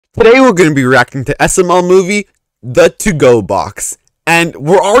Today we're going to be reacting to SML movie, The To-Go Box. And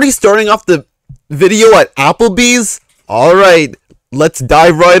we're already starting off the video at Applebee's. Alright, let's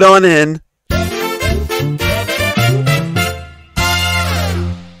dive right on in.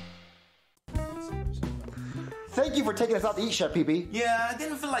 Thank you for taking us out to eat, Chef Pee-Pee. Yeah, I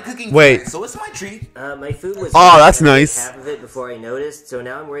didn't feel like cooking Wait. tonight, so it's my treat. My food was that's nice. half of it before I noticed, so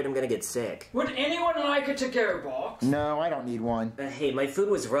now I'm worried I'm gonna get sick. Would anyone like a to-go box? No, I don't need one. Hey, my food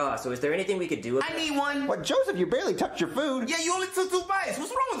was raw, so is there anything we could do with I it? need one. What, Joseph, you barely touched your food. Yeah, you only took 2 bites.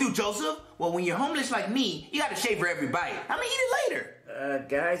 What's wrong with you, Joseph? Well, when you're homeless like me, you gotta shave for every bite. I'm gonna eat it later.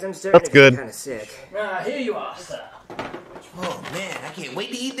 Guys, I'm starting That's to good. get kinda sick. Here you are, sir. Oh, man, I can't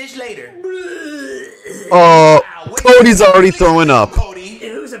wait to eat this later. Cody's already throwing up. Cody. If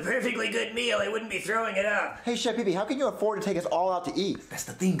it was a perfectly good meal, I wouldn't be throwing it up. Hey, Chef Pee-Pee, how can you afford to take us all out to eat? That's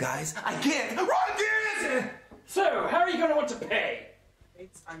the thing, guys. I can't. Run, So, how are you going to want to pay?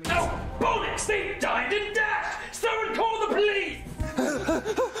 Oh, bollocks! They dined and dashed! Someone call the police!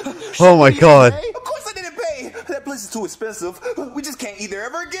 Oh my god. Of course I didn't pay. That place is too expensive. We just can't eat there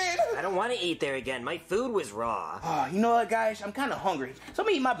ever again. I don't want to eat there again. My food was raw. Oh, you know what, guys? I'm kind of hungry. So I'm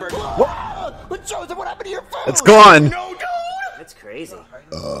gonna eat my burger. But Joseph, what happened to your food? It's gone. No, dude. That's crazy.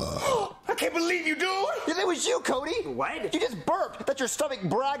 I can't believe you, dude. It was you, Cody. What? You just burped. That's your stomach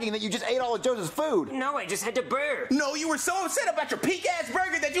bragging that you just ate all of Joseph's food. No, I just had to burp. No, you were so upset about your peak-ass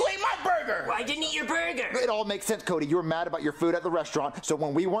burger that you ate my burger. Well, I didn't eat your burger. It all makes sense, Cody. You were mad about your food at the restaurant, so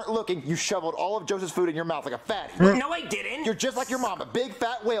when we weren't looking, you shoveled all of Joseph's food in your mouth like a fatty. No, I didn't. You're just like your mom, a big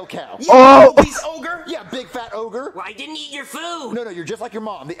fat whale cow. You Oh! obese ogre. Yeah, big fat ogre. Well, I didn't eat your food. No, you're just like your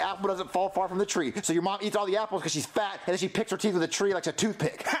mom. The apple doesn't fall far from the tree. So your mom eats all the apples because she's fat, and then she picks her teeth with a tree like a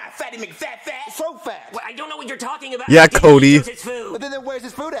toothpick. Ha, fatty McFat fat. So fat. Well, I don't know what you're talking about. Yeah, I didn't Cody. eat Joseph's food. But then where's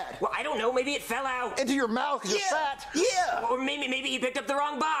his food at? Well, I don't know. Maybe it fell out. Into your mouth because you're fat. Yeah. Or maybe he picked up the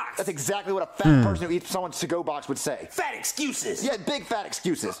wrong box. That's exactly what a fat person who eats someone's to-go box would say. Fat excuses. Yeah, big fat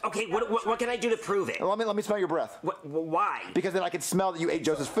excuses. Okay, what can I do to prove it? Let me smell your breath. Why? Because then I can smell that you ate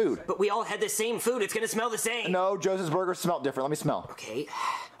Joseph's food. But we all had the same food. It's gonna smell the same. No, Joseph's burger smelled different. Let me smell. Okay.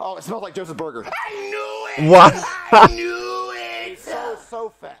 Oh, it smells like Joseph's burger. I knew it. What? I knew it.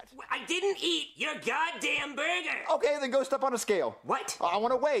 So fat. I didn't eat your goddamn burger. Okay, then go step on a scale. What? I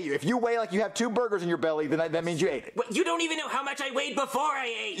want to weigh you. If you weigh like you have 2 burgers in your belly, then that means you ate it. You don't even know how much I weighed before I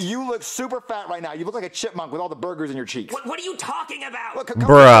ate. You look super fat right now. You look like a chipmunk with all the burgers in your cheeks. What are you talking about? Look,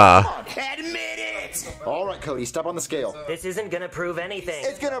 Bruh. come on. Admit it. All right, Cody, step on the scale. This isn't gonna prove anything.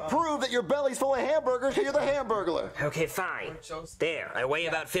 It's gonna prove that your belly's full of hamburgers because you're the hamburglar. Okay, fine. There, I weigh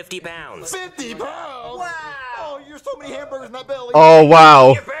about 50 pounds. 50 pounds? Wow. Oh, you're so many hamburgers in that belly. Oh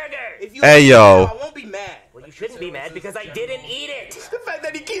wow. Your burger. If you Hey, eat yo. it, I won't be mad. Well, you shouldn't be mad because I didn't eat it. The fact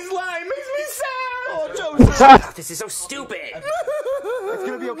that he keeps lying makes me sad. Oh, Joseph. This is so stupid. It's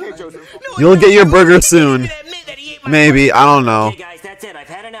gonna be okay, Joseph. You'll get your burger soon. Maybe, I don't know. Okay, guys, that's it. I've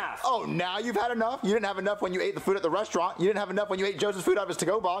had enough. Oh, now you've had enough? You didn't have enough when you ate the food at the restaurant. You didn't have enough when you ate Joseph's food out of his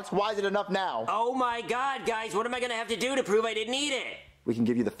to-go box. Why is it enough now? Oh my god, guys, what am I gonna have to do to prove I didn't eat it? We can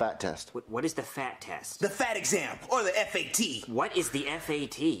give you the fat test. What is the fat test? The fat exam, or the FAT. What is the FAT?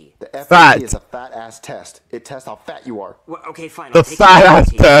 The FAT Fat. is a fat-ass test. It tests how fat you are. Well, okay, fine. The I'll take fat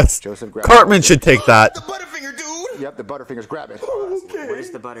ass FAT. test. Joseph, grab Cartman it. should take that. The Butterfinger, dude. Yep, the Butterfingers. Grab it. What is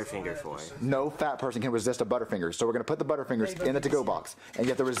the Butterfinger for? No fat person can resist a Butterfinger, so we're going to put the Butterfingers in the to-go box, and you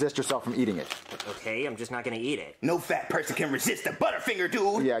have to resist yourself from eating it. Okay, I'm just not gonna eat it. No fat person can resist the Butterfinger,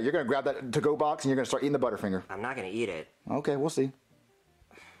 dude. Yeah, you're going to grab that to-go box, and you're going to start eating the Butterfinger. I'm not gonna eat it. Okay, we'll see.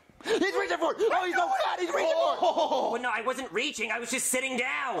 He's reaching for it! Oh, he's so fat! He's reaching for it! Well, no, I wasn't reaching. I was just sitting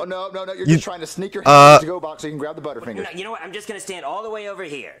down. Oh, no, you're just trying to sneak your hand in the to-go box so you can grab the Butterfinger. No, you know what? I'm just gonna stand all the way over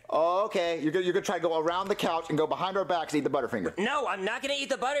here. Oh, okay, you're gonna try to go around the couch and go behind our backs and eat the Butterfinger. No, I'm not gonna eat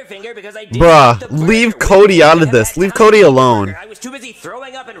the Butterfinger because I didn't Bruh, eat the burger. leave We Cody didn't out of have this. that Leave time Cody to eat the alone. burger. I was too busy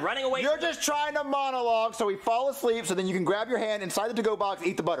throwing up and running away. You're just trying to monologue so we fall asleep so then you can grab your hand inside the to-go box and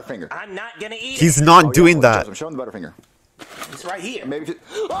eat the Butterfinger. I'm not gonna eat He's it. not doing that. I'm showing the Butterfinger. It's right here. Maybe. The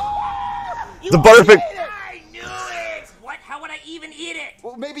Butterfinger. I knew it. What? How would I even eat it?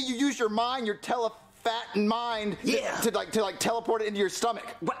 Well, maybe you use your mind, your fat mind, to teleport it into your stomach.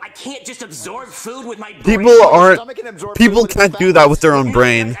 What? I can't just absorb food with my brain. People aren't. Stomach can absorb People food with can't its do fat that with their cells. own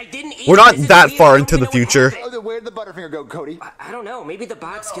brain. I didn't eat We're it. not This is that weird. far I into don't the even know what future. happened. Oh, then where'd the Butterfinger go, Cody? I don't know. Maybe the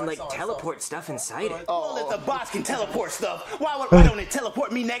box can like teleport stuff inside it. Well, if the box can teleport stuff, why don't it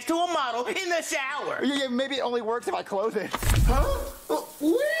teleport me next to a model in the shower? Yeah, maybe it only works if I close it. Huh?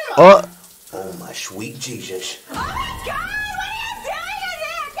 Where? Oh, my sweet Jesus. Oh my God! What are you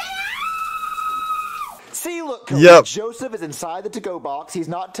doing? Get out! See, look, Cody, Yep. Joseph is inside the to-go box. He's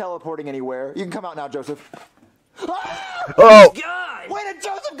not teleporting anywhere. You can come out now, Joseph. Oh, God! Way to did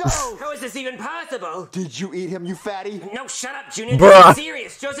Joseph go? How is this even possible? Did you eat him, you fatty? No, shut up, Junior. Bruh. This is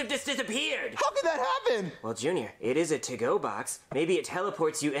serious. Joseph just disappeared. How could that happen? Well, Junior, it is a to-go box. Maybe it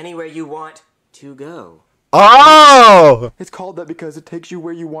teleports you anywhere you want to go. Oh! It's called that because it takes you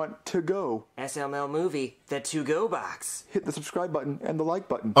where you want to go. SML movie, the to-go box. Hit the subscribe button and the like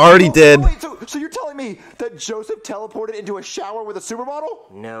button. Already did. Wait, so you're telling me that Joseph teleported into a shower with a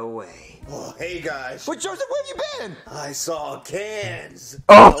supermodel? No way. Oh, hey guys. But Joseph, where have you been? I saw cans.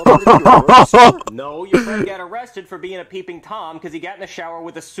 No, your friend got arrested for being a peeping Tom because he got in the shower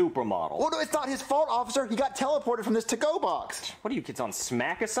with a supermodel. Well, no, it's not his fault, officer. He got teleported from this to-go box. What are you kids on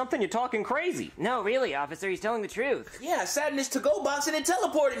smack or something? You're talking crazy. No, really, officer, he's telling the truth. Yeah, I sat in this to-go box and it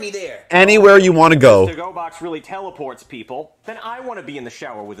teleported me there. Anywhere you want to go. The to-go box really teleports people. Then I want to be in the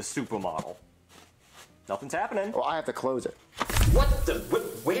shower with a supermodel. Nothing's happening. Well, I have to close it. What the?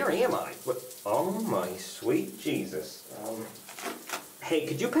 Where am I? Oh my sweet Jesus. Hey,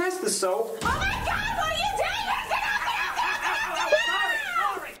 could you pass the soap? Oh my God, what are you doing?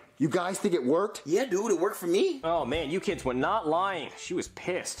 You guys think it worked? Yeah, dude, it worked for me. Oh man, you kids were not lying. She was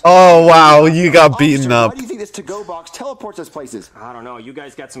pissed. Oh, wow. You got beaten Officer, up. Why do you think this to-go box teleports us places? I don't know. You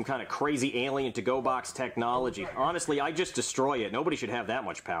guys got some kind of crazy alien to-go box technology. Honestly, I just destroy it. Nobody should have that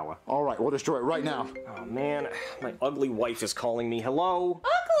much power. All right, we'll destroy it right now. Oh man, my ugly wife is calling me. Hello?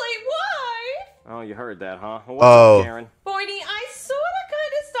 Ugly, why? Oh, you heard that, huh? What's Oh. up, Karen? Boydie, I sorta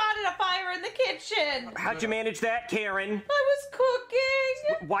kinda started a fire in the kitchen. How'd you manage that, Karen? I was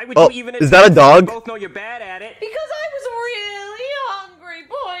cooking. Why would Oh, you even? is that a attempt it? dog? We both know you're bad at it. Because I was really hungry,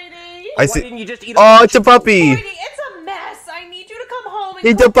 Boydie. I Why see. didn't you just eat? Oh, it's a puppy. Boydie, it's a mess. I need you to come home and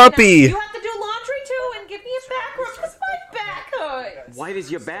It's cook a puppy. dinner. You have to do laundry too and give me a back rub because my back hurts. Why does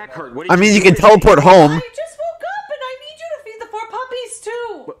your back hurt? What did I mean, you do can today? teleport home. I just woke up and I need you to feed the poor puppies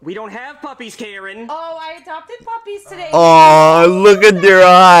too. We don't have puppies, Karen. Oh, I adopted puppies today. Oh, look at their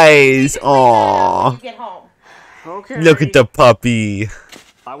eyes. When Oh, you get home. Okay. look at the puppy.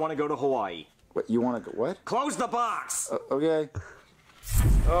 I want to go to Hawaii. What, you want to go? What? Close the box. Okay.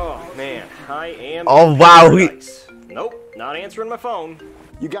 Oh man, I am. Oh, in wow, paradise. Nope, not answering my phone.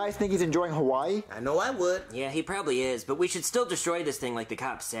 You guys think he's enjoying Hawaii? I know I would. Yeah, he probably is, but we should still destroy this thing like the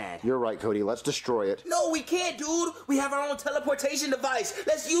cops said. You're right, Cody. Let's destroy it. No, we can't, dude. We have our own teleportation device.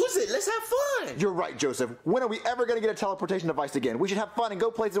 Let's use it. Let's have fun. You're right, Joseph. When are we ever going to get a teleportation device again? We should have fun and go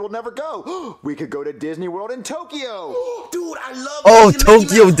places we'll never go. We could go to Disney World in Tokyo. Dude, I love Oh, Mickey Mouse.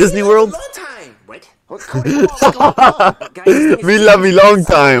 Tokyo Disney World? Long time. What? Well, Cody, come on. Guys, this thing is We love you long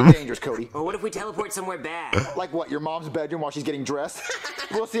time. Dangerous, Cody. Or what if we teleport somewhere bad? Like what, your mom's bedroom while she's getting dressed?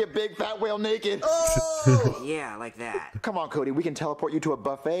 We'll see a big fat whale naked. Oh. Yeah, like that. Come on, Cody. We can teleport you to a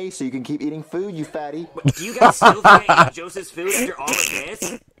buffet so you can keep eating food, you fatty. Do you guys still think I ate Joseph's food after all of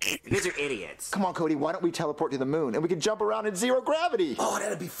this? You guys are idiots. Come on, Cody. Why don't we teleport to the moon and we can jump around in zero gravity? Oh,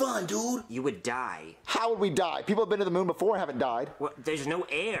 that'd be fun, dude. You would die. How would we die? People have been to the moon before and haven't died. Well, there's no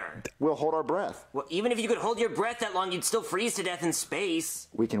air. We'll hold our breath. Well, even if you could hold your breath that long, you'd still freeze to death in space.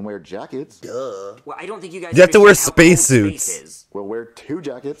 We can wear jackets. Duh. Well, I don't think you guys You have to wear understand how cold spacesuits. space is. We'll wear 2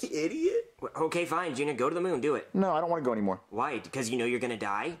 jackets. Idiot. Well, okay, fine, Gina, go to the moon, do it. No, I don't want to go anymore. Why? Because you know you're gonna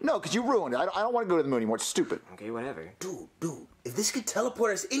die? No, because you ruined it. I don't want to go to the moon anymore. It's stupid. Okay, whatever. Dude, if this could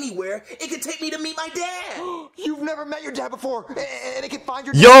teleport us anywhere, it could take me to meet my dad. You've never met your dad before, and it can find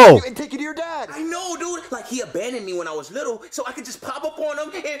your Yo! dad and take you to your dad. I know, dude. Like, he abandoned me when I was little, so I could just pop up on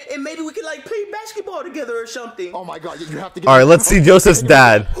him, and maybe we could, like, play basketball together or something. Oh my God, you have to get. All right, let's see Joseph's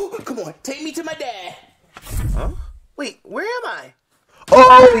dad. Come on, take me to my dad. Huh? Wait, where am I?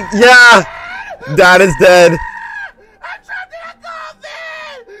 Oh, yeah. Dad is dead. I'm trapped in a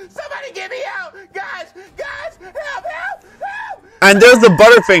coffin! Somebody get me out! Guys, help! And there's the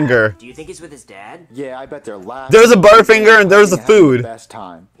Butterfinger. Do you think he's with his dad? Yeah, I bet they're laughing. There's a Butterfinger and there's the Having food. Best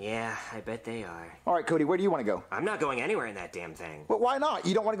time. Yeah, I bet they are. All right, Cody, where do you want to go? I'm not going anywhere in that damn thing. But why not?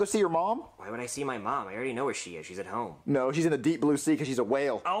 You don't want to go see your mom? Why would I see my mom? I already know where she is. She's at home. No, she's in the deep blue sea because she's a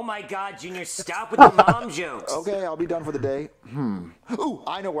whale. Oh my God, Junior, stop with the mom jokes. Okay, I'll be done for the day. Ooh,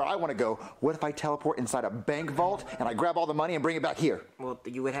 I know where I want to go. What if I teleport inside a bank vault and I grab all the money and bring it back here? Well,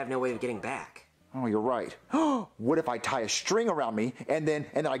 you would have no way of getting back. Oh, you're right. What if I tie a string around me and then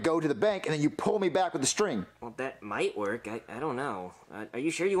I go to the bank and then you pull me back with the string? Well, that might work. I don't know. Are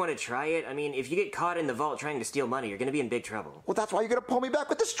you sure you want to try it? I mean, if you get caught in the vault trying to steal money, you're going to be in big trouble. Well, that's why you're going to pull me back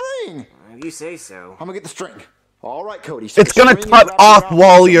with the string. If you say so. I'm going to get the string. All right, Cody. It's gonna cut off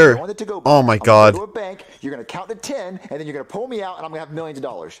while you're. Oh my God. Go to a bank. You're going to count to 10 and then you're going to pull me out and I'm going to have millions of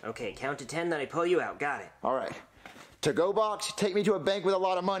dollars. Okay, count to 10, then I pull you out. Got it. All right. To-go box, take me to a bank with a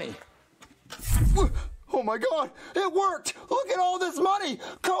lot of money. Oh my God, it worked! Look at all this money!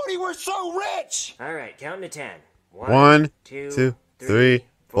 Cody, we're so rich! All right, counting to 10. 1, 2, 2, 3,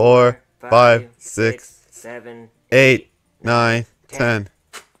 4, 5, 6, 7, 8, 9, 10.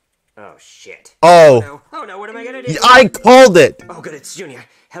 Oh, shit. Oh, No. Oh, no, what am I gonna do? I called it. Oh, good, it's Junior.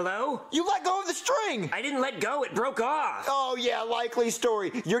 Hello? You let go of the string! I didn't let go, it broke off. Oh yeah, likely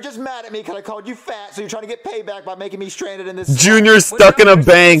story. You're just mad at me because I called you fat, so you're trying to get payback by making me stranded in this. Junior's What stuck in about a the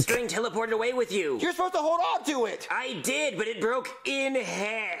bank. string teleported away with you? You're supposed to hold on to it. I did, but it broke in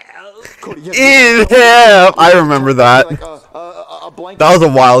half. Cody, In half. I remember that. Like a blanket. That was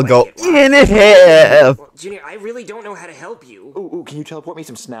a while ago. In half. Well, Junior, I really don't know how to help you. Ooh, can you teleport me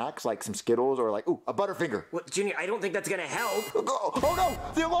some snacks, like some Skittles or like, a Butterfinger? Well, Junior, I don't think that's gonna help. Oh no,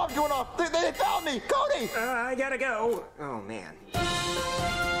 the alarm's going off. They found me, Cody. I gotta go. Oh, man.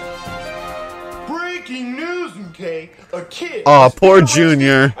 Breaking news, okay? A kid. Aw, has poor been arrested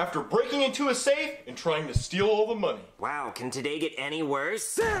Junior. After breaking into a safe and trying to steal all the money. Wow, can today get any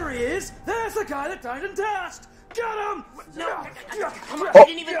worse? There he is! There's the guy that died and dashed! Got him! No, come on, I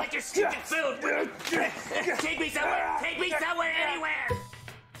didn't even like your stupid food. Take me somewhere. Take me somewhere, anywhere.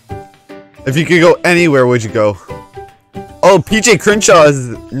 If you could go anywhere, would you go? Oh, PJ Crenshaw is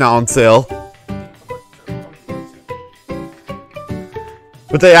now on sale.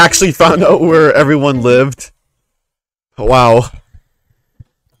 But they actually found out where everyone lived. Wow.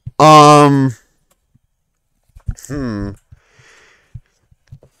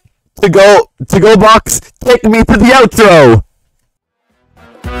 To go box, take me to the outro.